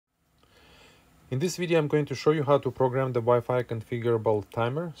In this video, I'm going to show you how to program the Wi-Fi configurable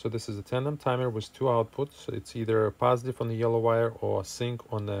timer. So this is a tandem timer with two outputs. It's either positive on the yellow wire or sync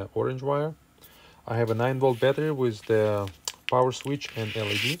on the orange wire. I have a 9-volt battery with the power switch and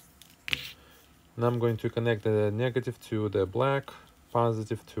LED. Now I'm going to connect the negative to the black,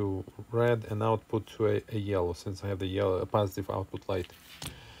 positive to red, and output to a yellow, since I have the yellow positive output light.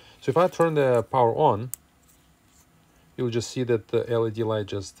 So if I turn the power on, you'll just see that the LED light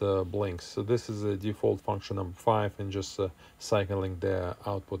just blinks. So this is a default function number 5, and just cycling the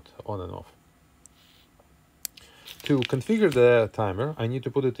output on and off. To configure the timer, I need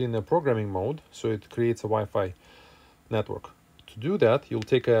to put it in a programming mode, so it creates a Wi-Fi network. To do that, you'll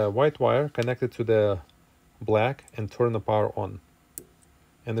take a white wire, connect it to the black, and turn the power on.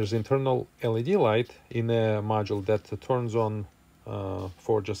 And there's internal LED light in a module that turns on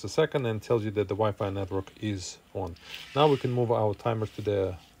for just a second and tells you that the Wi-Fi network is on. Now we can move our timer to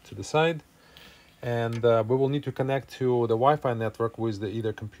the side, and we will need to connect to the Wi-Fi network with the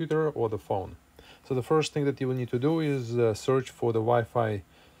either computer or the phone. So the first thing that you will need to do is search for the Wi-Fi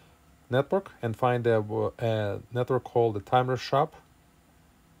network and find a network called the Timers.shop.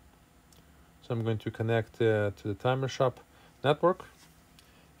 So I'm going to connect to the Timers.shop network,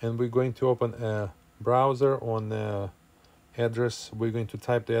 and we're going to open a browser on address. We're going to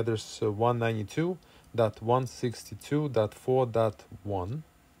type the address 192.162.4.1.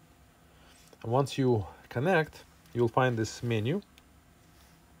 And once you connect, you'll find this menu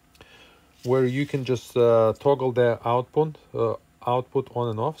where you can just toggle the output on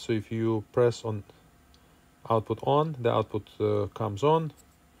and off. So if you press on output on, the output comes on.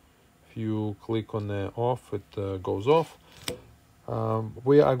 If you click on the off, it goes off.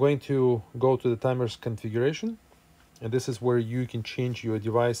 We are going to go to the timer's configuration, and this is where you can change your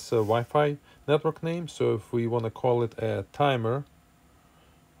device Wi-Fi network name. So if we want to call it a timer,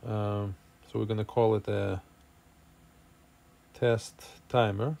 so we're going to call it a test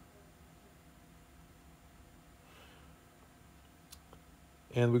timer.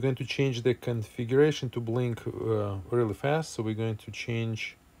 And we're going to change the configuration to blink really fast. So we're going to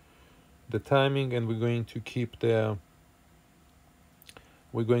change the timing, and we're going to keep the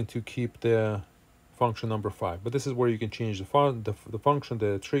function number 5. But this is where you can change the function,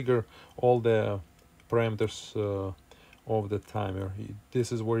 the trigger, all the parameters of the timer.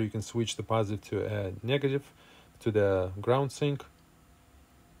 This is where you can switch the positive to a negative, to the ground sync,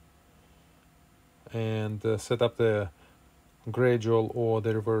 and set up the gradual or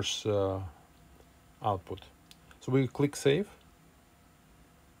the reverse output. So we click save,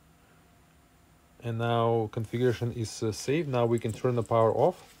 and now configuration is saved. Now we can turn the power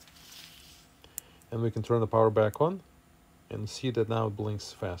off, and we can turn the power back on, and see that now it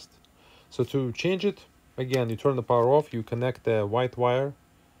blinks fast. So to change it, again, you turn the power off, you connect the white wire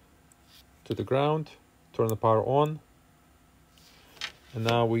to the ground, turn the power on, and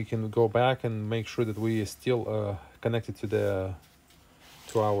now we can go back and make sure that we still connected to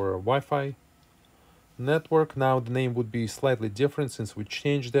our Wi-Fi network. Now the name would be slightly different since we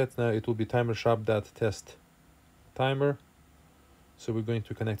changed that. Now it will be Timers.shop.test timer. So we're going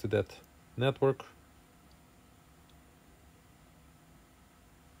to connect to that network.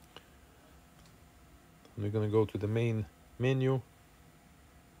 And we're going to go to the main menu,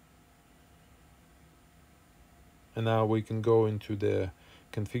 and now we can go into the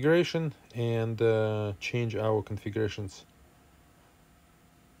configuration and change our configurations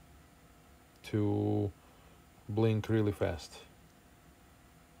to blink really fast.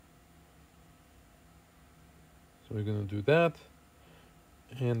 So we're going to do that,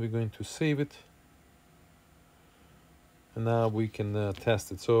 and we're going to save it, and now we can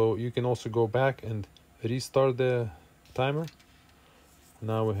test it. So you can also go back and restart the timer.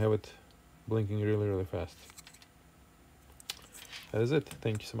 Now we have it blinking really fast. That is it.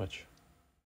 Thank you so much.